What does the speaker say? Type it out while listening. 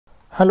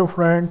Hello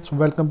friends,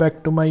 welcome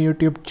back to my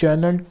YouTube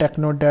channel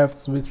Techno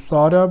Devs with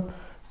Saurabh.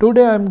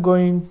 Today I'm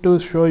going to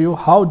show you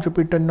how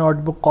Jupyter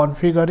Notebook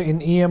configure in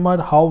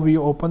EMR, how we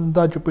open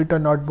the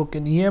Jupyter Notebook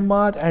in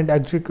EMR and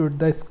execute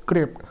the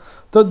script.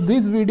 So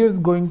this video is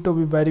going to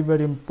be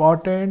very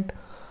important.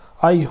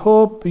 I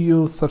hope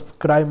you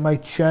subscribe my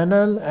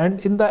channel,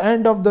 and in the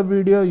end of the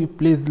video you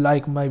please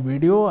like my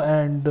video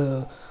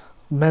and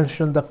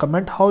mention the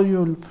comment how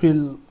you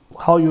feel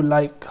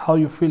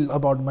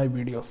about my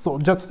video. So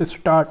just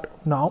start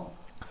now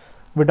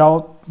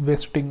without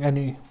wasting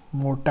any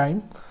more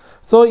time.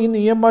 So in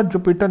EMR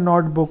Jupyter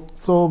Notebook,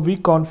 so we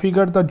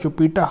configure the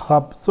Jupyter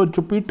Hub. So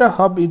Jupyter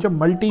Hub is a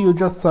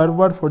multi-user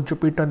server for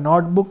Jupyter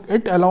Notebook.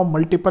 It allows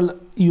multiple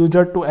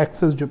users to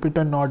access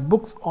Jupyter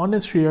Notebooks on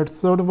a shared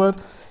server,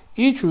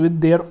 each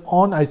with their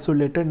own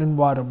isolated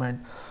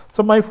environment.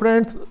 So my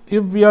friends,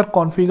 if we are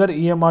configure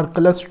EMR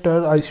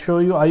cluster, I show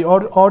you I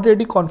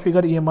already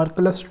configure EMR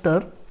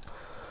cluster.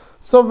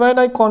 So when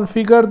I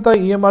configure the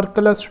EMR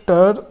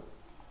cluster,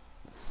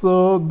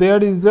 so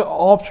there is an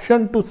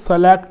option to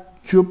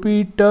select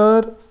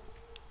Jupyter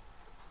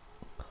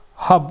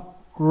Hub,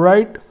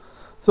 right?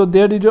 So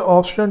there is an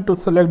option to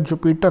select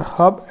Jupyter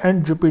Hub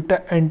and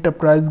Jupyter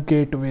Enterprise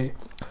Gateway.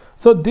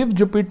 So this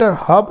Jupyter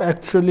Hub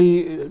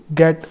actually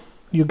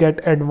you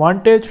get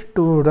advantage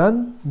to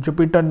run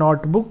Jupyter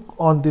Notebook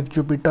on this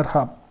Jupyter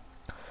Hub,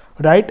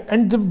 right?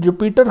 And the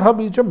Jupyter Hub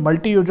is a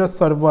multi-user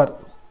server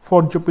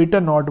for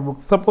Jupyter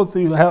Notebook. Suppose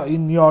you have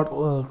in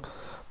your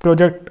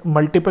project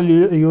multiple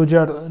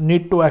user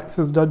need to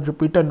access the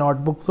Jupyter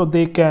Notebook, so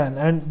they can,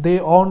 and they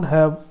all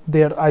have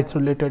their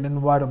isolated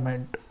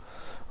environment,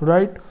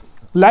 right?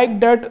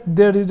 Like that,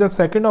 there is a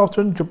second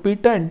option,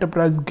 Jupyter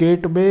Enterprise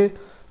Gateway.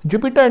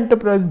 Jupyter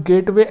Enterprise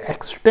Gateway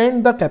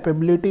extend the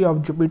capability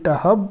of Jupyter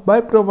Hub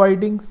by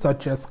providing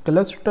such as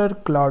cluster,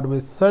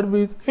 cloud-based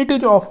service. It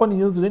is often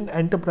used in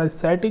enterprise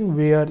setting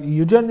where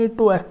user need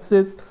to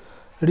access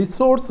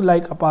resource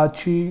like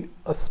Apache,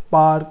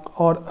 Spark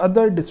or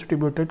other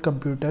distributed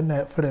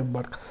computer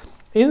framework.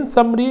 In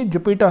summary,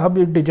 Jupyter Hub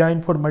is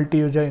designed for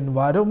multi-user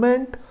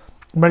environment,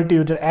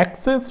 multi-user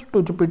access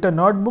to Jupyter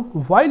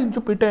Notebook, while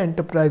Jupyter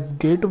Enterprise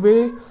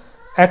Gateway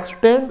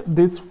extend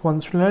this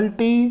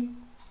functionality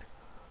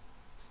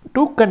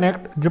to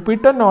connect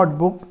Jupyter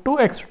Notebook to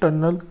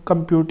external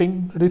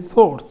computing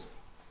resource.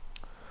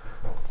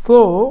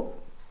 So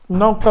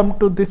now come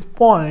to this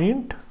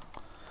point.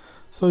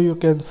 So you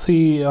can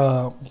see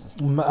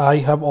I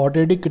have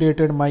already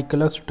created my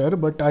cluster,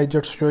 but I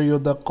just show you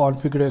the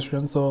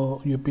configuration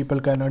so you people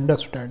can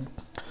understand.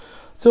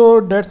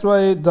 So that's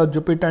why the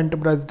Jupyter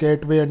Enterprise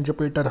Gateway and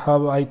Jupyter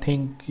Hub, I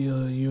think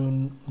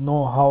you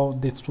know how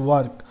this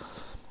work.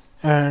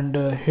 And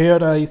here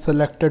I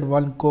selected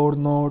one core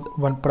node,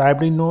 one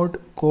primary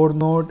node, core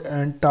node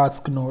and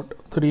task node,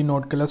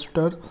 3-node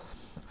cluster,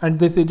 and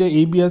this is a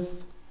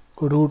ABS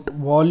root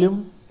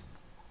volume.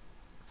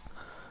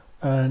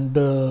 And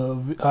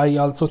I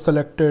also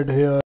selected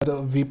here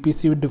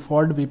VPC,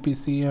 default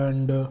VPC,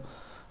 and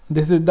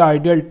this is the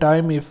ideal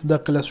time. If the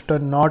cluster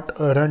not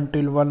run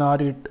till 1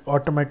 hour, it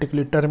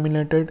automatically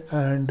terminated,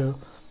 and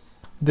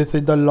this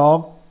is the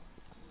log.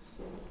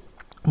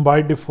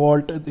 By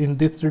default in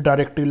this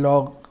directory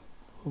log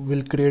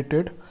will create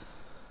it,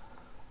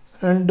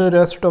 and the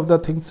rest of the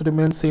things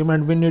remain same,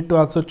 and we need to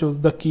also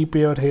choose the key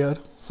pair here.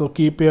 So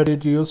key pair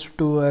is used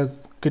to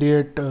as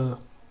create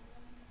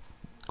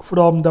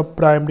from the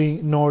primary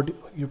node,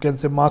 you can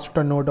say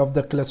master node of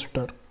the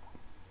cluster.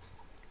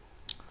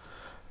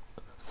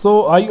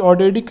 So I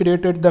already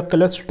created the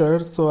cluster,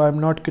 so I'm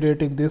not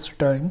creating this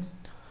time.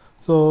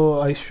 So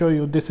I show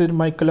you this is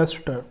my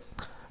cluster,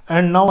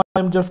 and now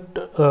I'm just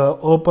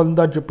open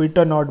the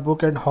Jupyter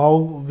Notebook and how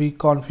we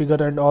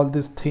configure and all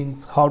these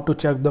things, how to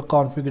check the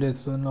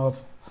configuration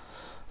of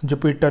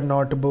Jupyter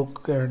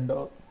Notebook, and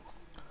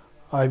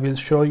I will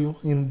show you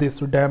in this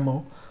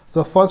demo.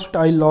 So first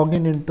I log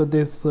in into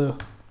this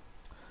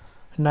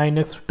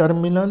 9x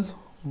terminal,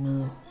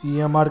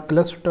 EMR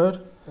cluster,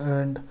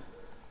 and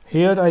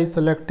here I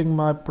selecting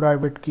my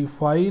private key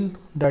file,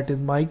 that is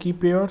my key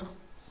pair,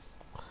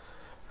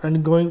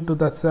 and going to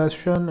the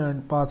session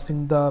and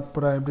passing the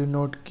primary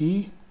node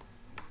key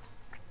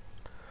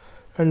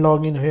and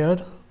log in here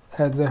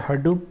as a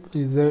Hadoop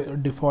is a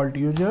default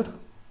user.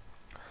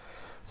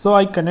 So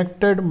I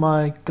connected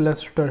my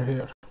cluster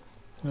here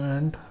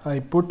and I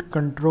put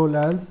Control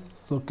L,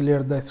 so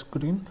clear the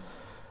screen,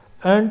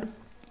 and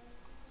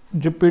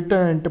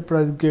Jupyter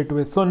Enterprise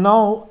Gateway. So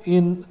now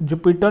in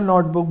Jupyter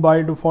Notebook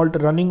by default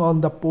running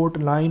on the port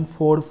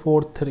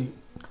 9443.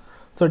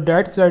 So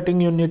that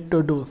setting you need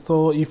to do.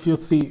 So if you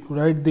see,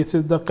 right, this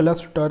is the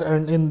cluster,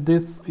 and in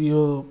this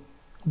the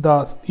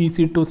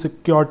EC2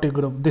 security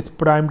group, this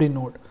primary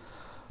node,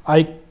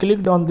 I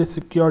clicked on the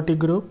security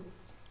group,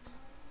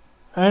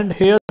 and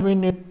here we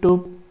need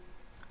to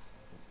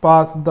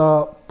pass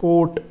the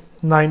port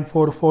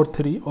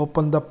 9443,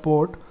 open the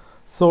port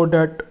so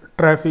that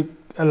traffic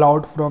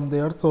allowed from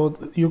there. So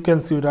you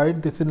can see, right,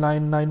 this is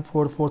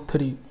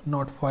 99443,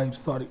 not 5,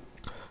 sorry.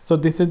 So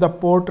this is the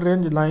port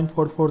range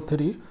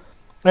 9443,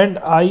 and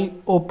I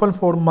open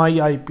for my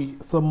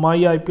IP. So my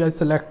IP I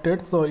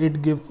selected, so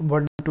it gives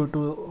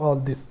 122 all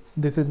this.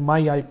 This is my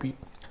IP.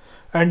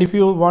 And if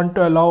you want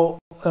to allow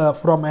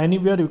from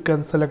anywhere, you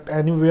can select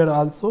anywhere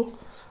also.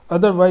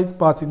 Otherwise,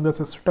 passing the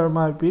system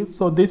IP.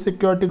 So this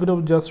security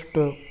group just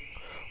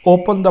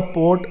open the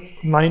port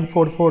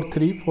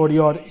 9443 for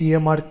your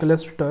EMR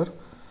cluster,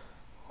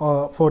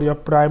 for your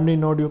primary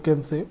node, you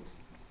can say.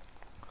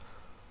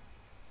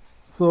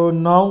 So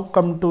now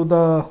come to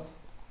the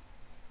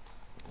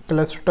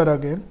cluster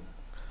again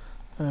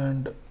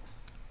and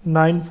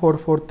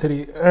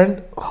 9443,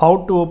 and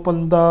how to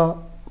open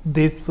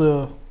this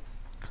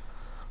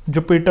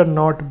Jupyter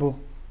Notebook.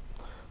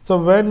 So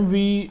when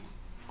we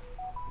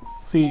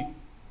see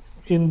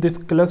in this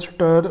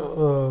cluster,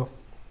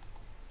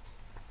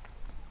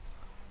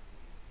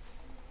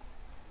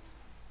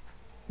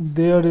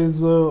 there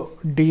is a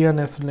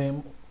DNS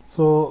name.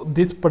 So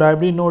this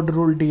primary node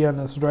rule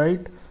DNS,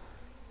 right?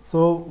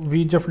 So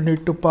we just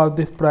need to pass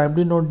this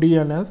primary node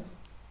DNS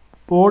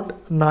port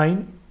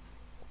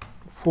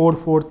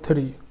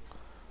 9443,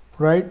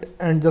 right?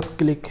 And just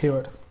click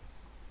here.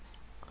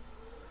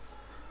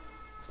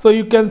 So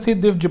you can see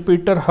this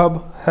Jupyter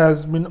Hub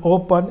has been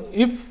open.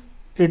 If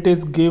it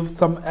is give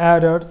some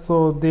error,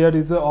 so there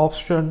is an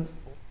option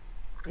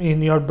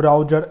in your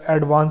browser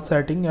advanced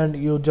setting, and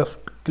you just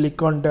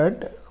click on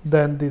that,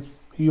 then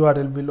this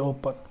URL will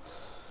open.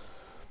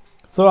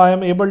 So I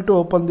am able to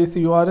open this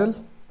URL,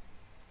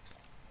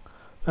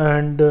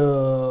 and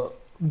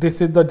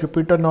this is the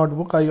Jupyter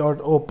Notebook. I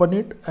open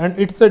it, and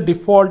it's a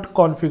default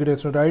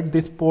configuration, right?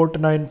 This port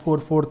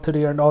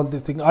 9443 and all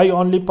these things. I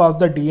only pass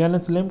the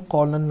DNS name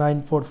colon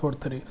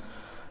 9443.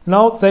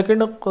 Now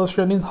second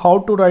question is how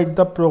to write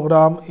the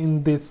program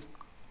in this.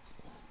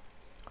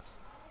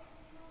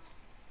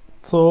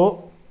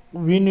 So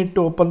we need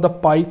to open the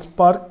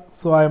Pyspark.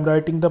 So I am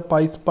writing the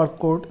Pyspark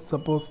code,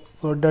 suppose.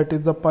 So that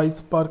is the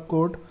Pyspark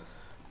code.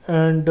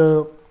 And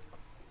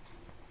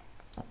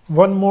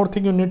one more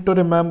thing you need to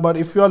remember,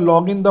 if you are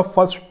logging the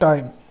first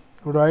time,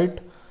 right?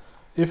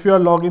 If you are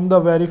logging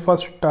the very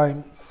first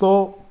time,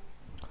 so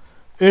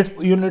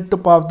you need to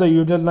pass the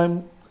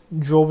username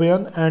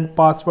Jovian and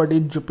password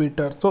is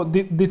Jupyter. So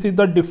this is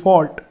the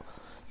default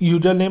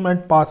username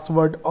and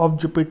password of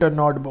Jupyter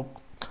Notebook.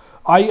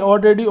 I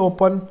already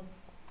open,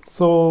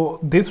 so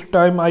this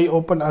time I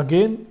open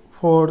again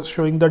for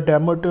showing the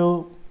demo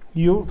to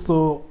you.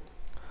 So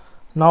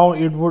now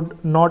it would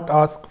not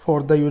ask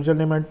for the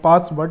username and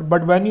password,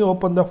 but when you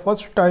open the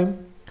first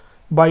time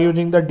by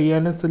using the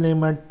DNS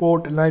name and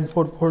port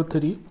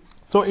 9443,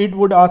 so it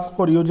would ask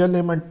for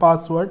username and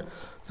password.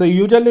 So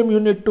username you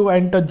need to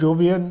enter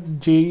Jovian,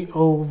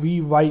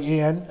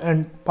 Jovyan,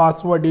 and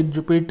password is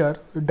Jupyter.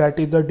 That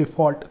is the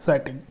default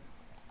setting.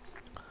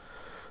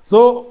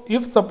 So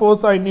if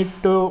suppose I need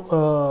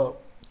to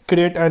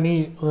create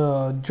any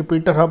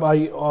Jupyter Hub,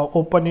 I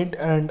open it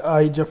and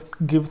I just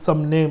give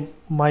some name,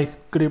 my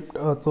script.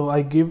 So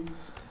I give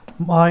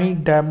my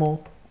demo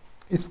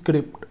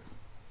script,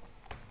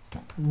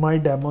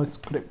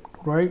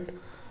 right,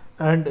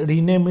 and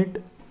rename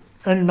it.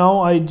 And now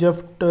I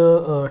just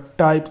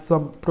type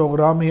some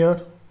program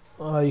here.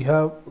 I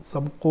have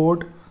some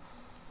code.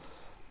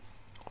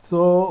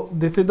 So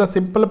this is the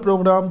simple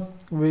program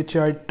which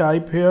I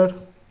type here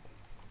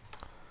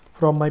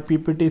from my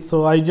PPT.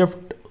 So I just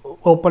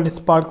open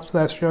Spark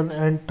session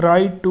and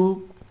try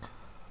to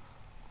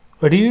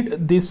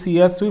read this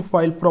CSV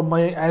file from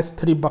my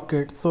S3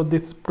 bucket. So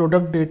this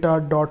product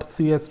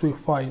data.csv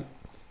file,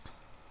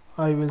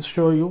 I will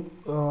show you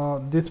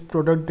this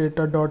product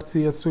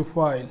data.csv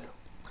file.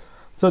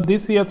 So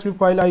this CSV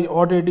file I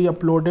already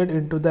uploaded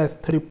into the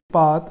S3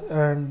 path,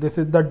 and this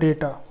is the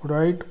data,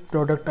 right?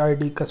 Product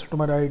ID,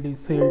 customer ID,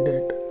 sale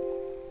date.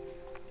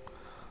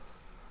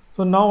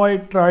 So now I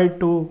try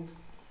to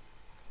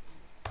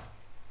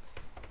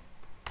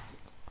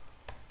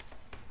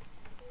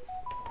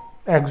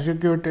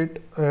execute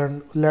it,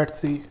 and let's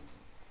see.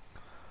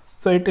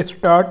 So it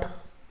start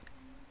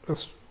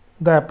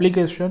the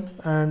application,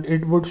 and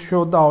it would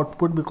show the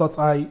output because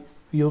I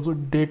use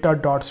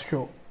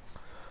data.show.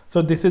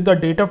 So this is the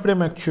data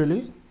frame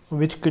actually,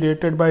 which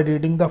created by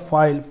reading the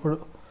file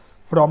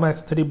from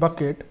S3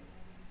 bucket,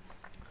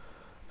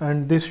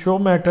 and this show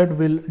method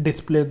will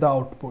display the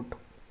output.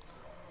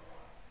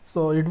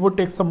 So it would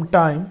take some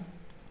time,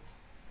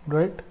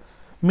 right?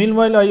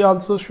 Meanwhile, I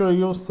also show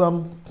you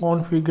some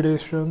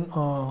configuration.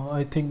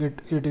 I think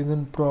it is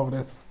in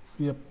progress.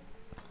 Yep.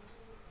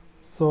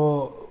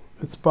 So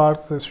Spark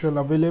session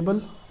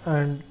available,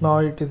 and now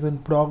it is in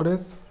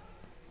progress.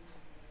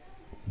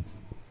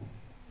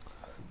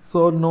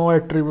 So no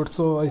attribute.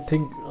 So I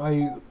think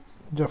I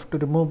just have to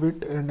remove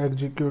it and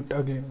execute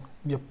again.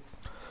 Yep.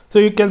 So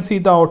you can see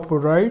the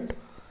output, right?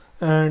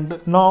 And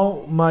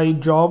now my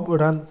job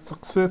runs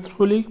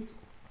successfully.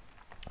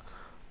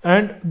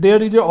 And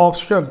there is an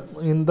option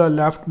in the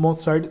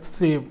leftmost side,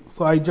 save.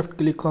 So I just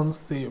click on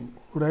save,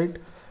 right?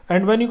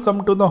 And when you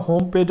come to the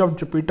home page of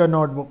Jupyter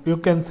Notebook, you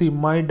can see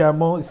my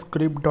demo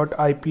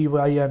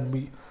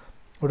script.ipynb,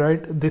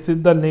 right? This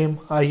is the name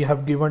I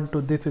have given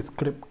to this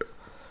script.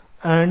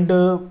 and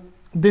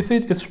this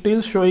is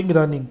still showing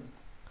running.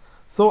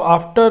 So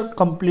after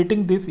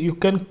completing this, you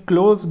can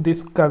close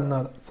this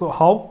kernel. So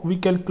how we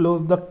can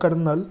close the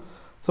kernel?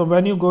 So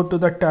when you go to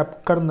the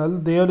tab kernel,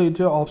 there is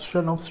an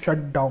option of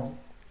shutdown.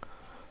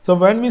 So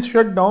when we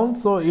shut down,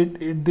 so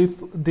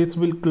this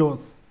will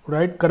close,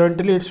 right?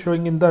 Currently it's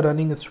showing in the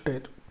running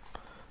state.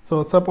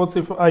 So suppose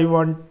if I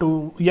want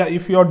to, yeah,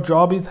 if your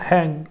job is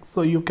hang,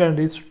 so you can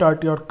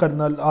restart your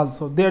kernel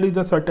also. There is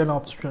a certain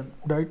option,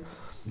 right?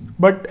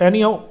 But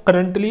anyhow,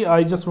 currently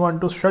I just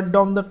want to shut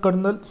down the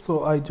kernel,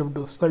 so I just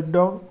do shut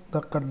down the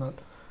kernel.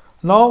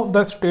 Now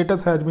the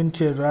status has been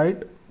changed,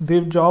 right?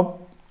 This job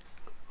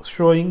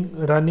showing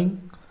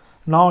running,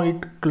 now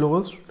it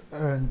closed,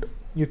 and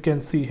you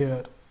can see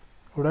here,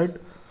 right?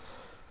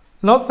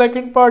 Now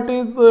second part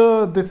is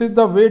this is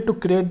the way to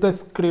create the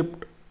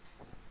script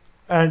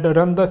and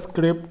run the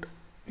script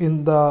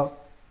in the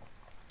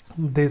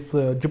this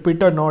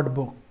Jupyter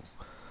Notebook.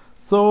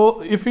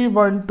 So if we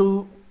want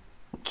to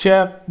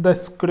check the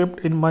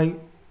script in my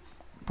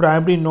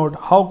primary node,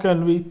 how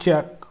can we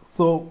check?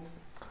 So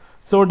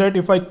that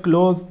if I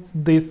close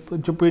this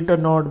Jupyter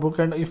Notebook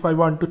and if I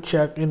want to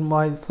check in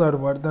my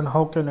server, then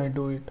how can I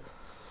do it?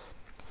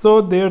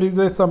 So there is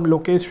some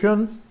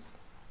location.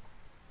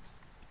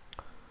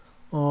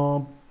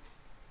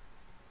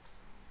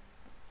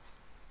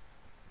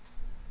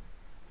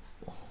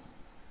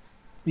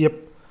 Yep.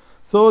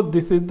 So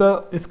this is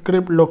the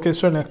script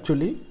location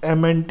actually,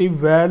 mnt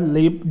where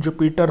lib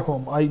Jupyter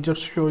home. I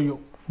just show you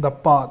the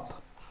path,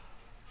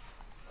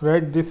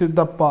 right? This is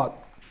the path.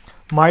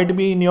 Might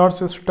be in your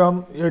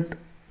system, it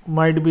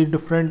might be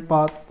different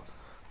path.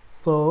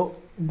 So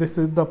this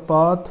is the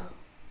path.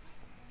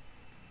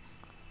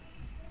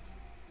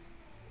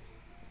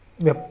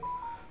 Yep.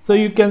 So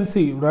you can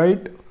see,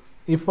 right?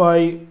 If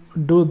I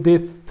do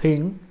this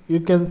thing,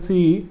 you can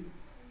see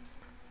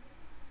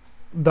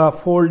the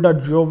folder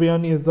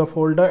Jovian is the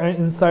folder, and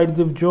inside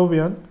the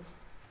Jovian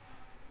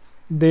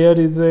there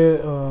is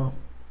a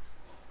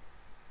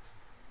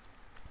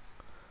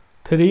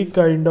 3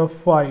 kind of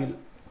file.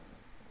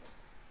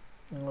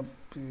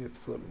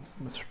 It's a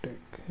mistake.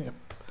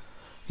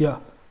 Yeah,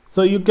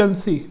 so you can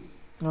see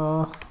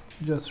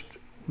just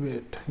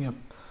wait.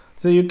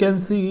 So you can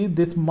see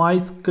this my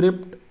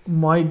script,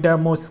 my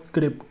demo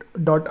script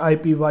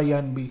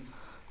 .ipynb.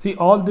 See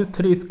all these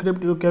 3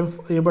 scripts you can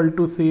able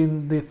to see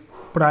in this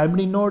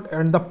primary node,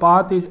 and the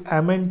path is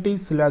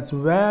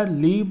mnt/where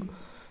lib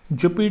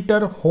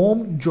Jupyter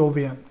home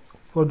Jovian.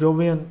 So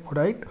Jovian,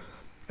 right?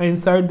 And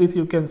inside this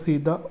you can see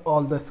the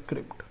all the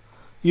script.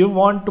 You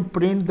want to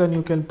print, then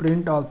you can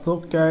print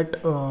also cat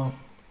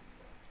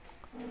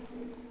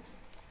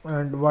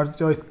and what's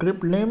your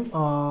script name?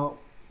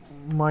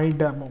 My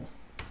demo.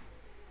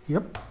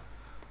 Yep.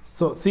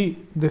 So see,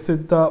 this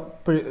is the,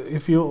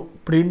 if you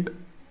print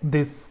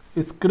this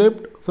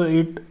script, so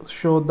it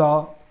show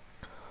the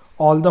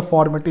all the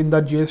format in the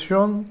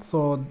JSON.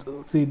 So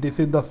see, this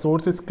is the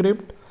source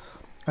script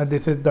and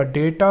this is the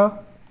data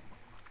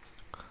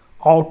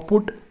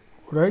output,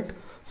 right?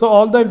 So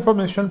all the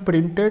information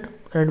printed,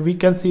 and we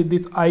can see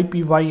this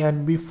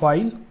IPython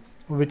file,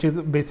 which is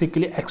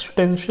basically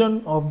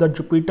extension of the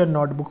Jupyter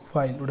Notebook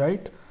file,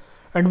 right?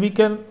 And we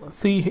can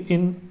see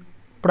in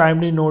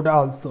primary node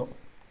also,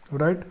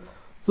 right?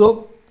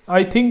 So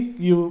I think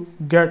you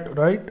get,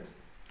 right?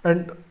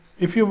 And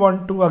if you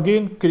want to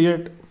again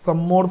create some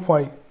more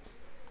file,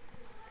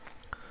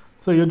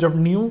 so you just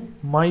new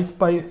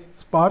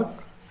Pyspark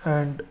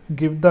and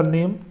give the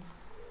name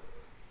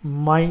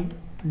my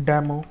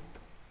demo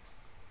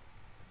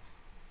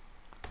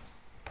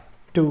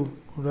 2,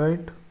 right?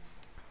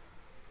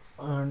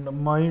 And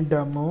my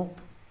demo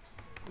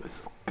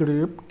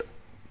script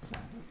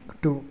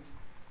 2,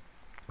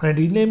 and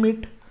rename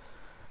it.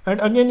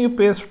 And again you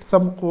paste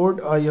some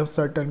code. I have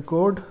certain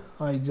code,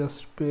 I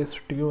just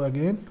paste you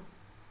again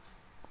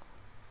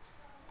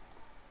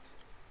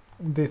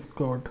this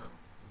code,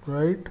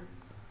 right?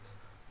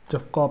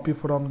 Just copy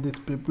from this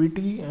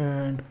ppt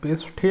and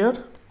paste here.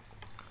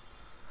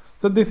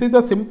 So this is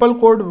the simple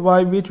code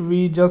by which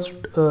we just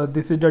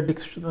this is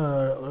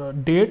the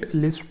date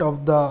list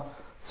of the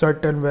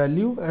certain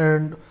value,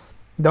 and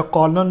the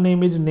column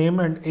name is name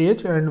and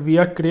age, and we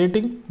are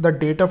creating the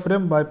data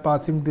frame by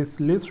passing this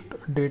list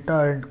data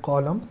and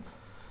columns,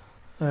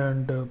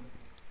 and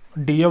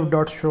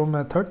df.show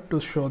method to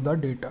show the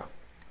data.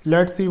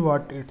 Let's see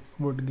what it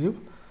would give.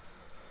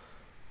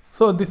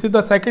 So this is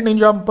the second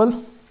example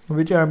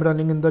which I am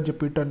running in the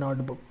Jupyter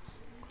Notebook.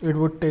 It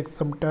would take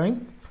some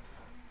time.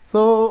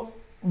 So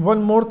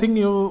one more thing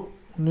you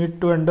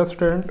need to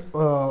understand,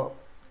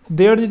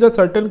 there is a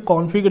certain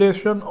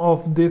configuration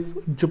of this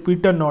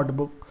Jupyter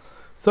Notebook.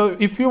 So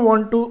if you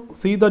want to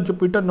see the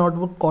Jupyter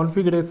Notebook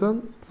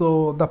configuration,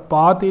 so the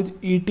path is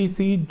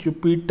etc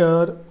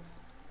Jupyter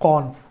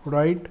conf,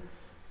 right?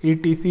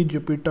 etc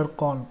Jupyter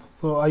conf.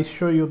 So I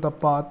show you the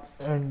path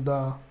and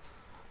the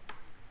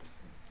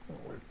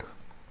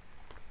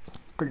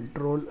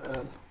Control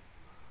L.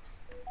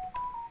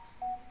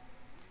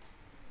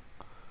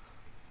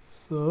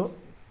 So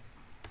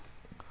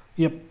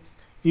yep,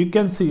 you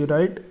can see,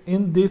 right,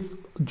 in this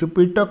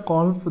Jupyter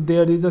conf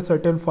there is a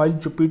certain file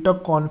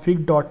Jupyter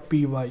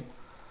config.py.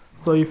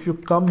 So if you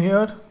come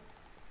here,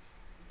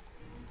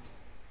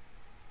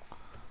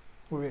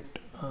 wait,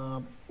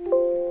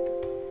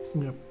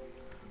 yep,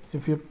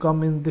 if you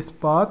come in this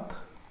path,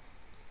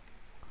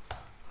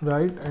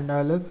 right, and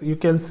ls, you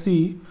can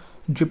see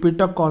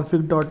Jupyter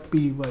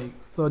config.py.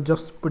 So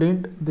just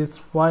print this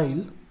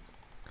file.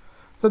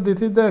 So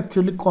this is the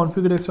actually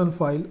configuration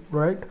file,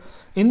 right?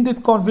 In this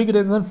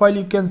configuration file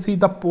you can see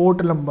the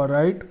port number,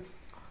 right?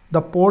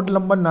 The port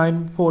number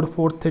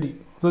 9443.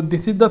 So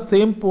this is the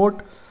same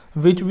port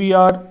which we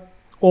are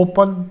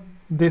open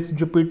this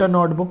Jupyter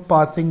Notebook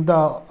passing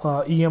the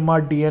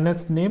EMR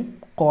DNS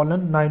name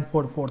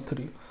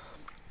 :9443.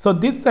 So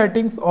these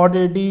settings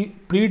already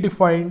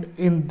predefined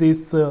in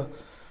this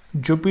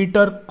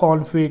Jupyter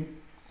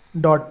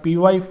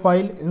config.py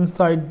file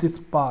inside this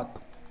path,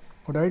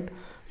 right?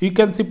 You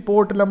can see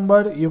port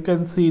number, you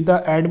can see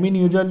the admin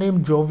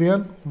username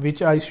Jovian,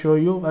 which I show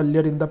you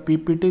earlier in the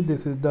PPT.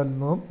 This is the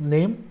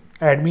name,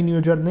 admin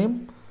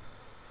username.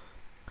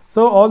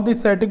 So all the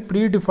setting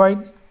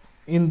predefined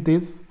in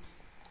this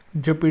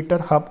Jupyter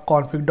Hub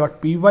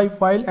config.py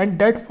file, and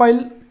that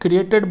file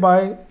created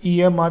by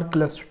EMR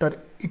cluster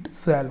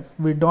itself.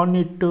 We don't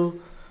need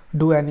to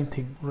do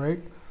anything, right?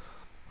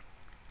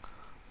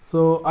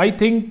 So I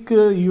think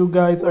you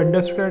guys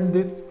understand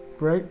this,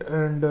 right?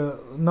 And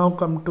now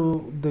come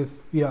to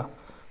this. Yeah,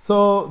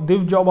 so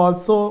this job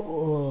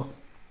also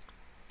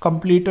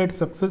completed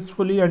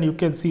successfully, and you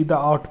can see the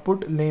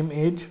output name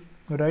age,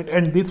 right?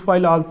 And this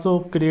file also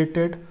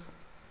created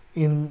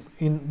in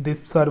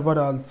this server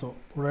also,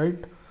 right?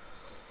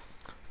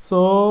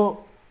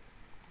 So,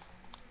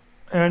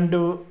 and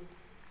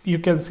you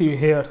can see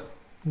here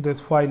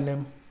this file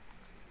name.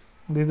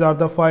 These are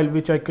the file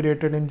which I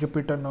created in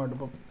Jupyter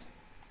Notebook.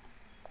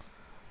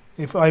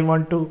 If I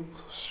want to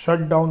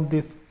shut down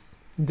this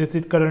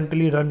is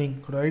currently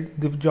running, right?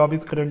 This job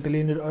is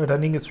currently in a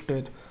running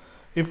stage.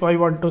 If I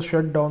want to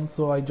shut down,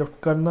 so I just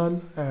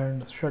kernel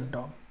and shut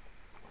down,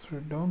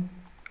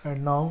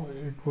 and now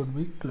it would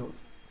be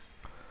closed.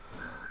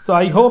 So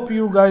I hope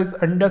you guys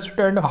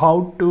understand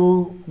how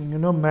to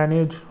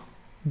manage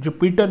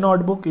Jupyter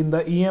Notebook in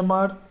the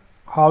EMR,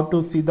 how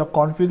to see the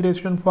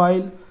configuration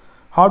file,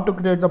 how to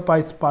create the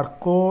Pyspark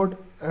code,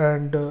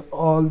 and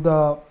all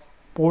the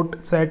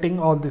port setting,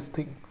 all this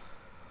thing.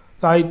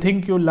 So I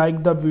think you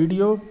like the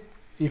video.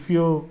 If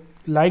you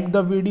like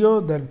the video,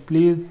 then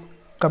please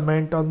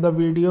comment on the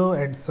video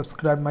and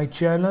subscribe my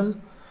channel.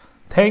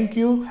 Thank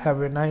you.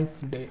 Have a nice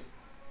day.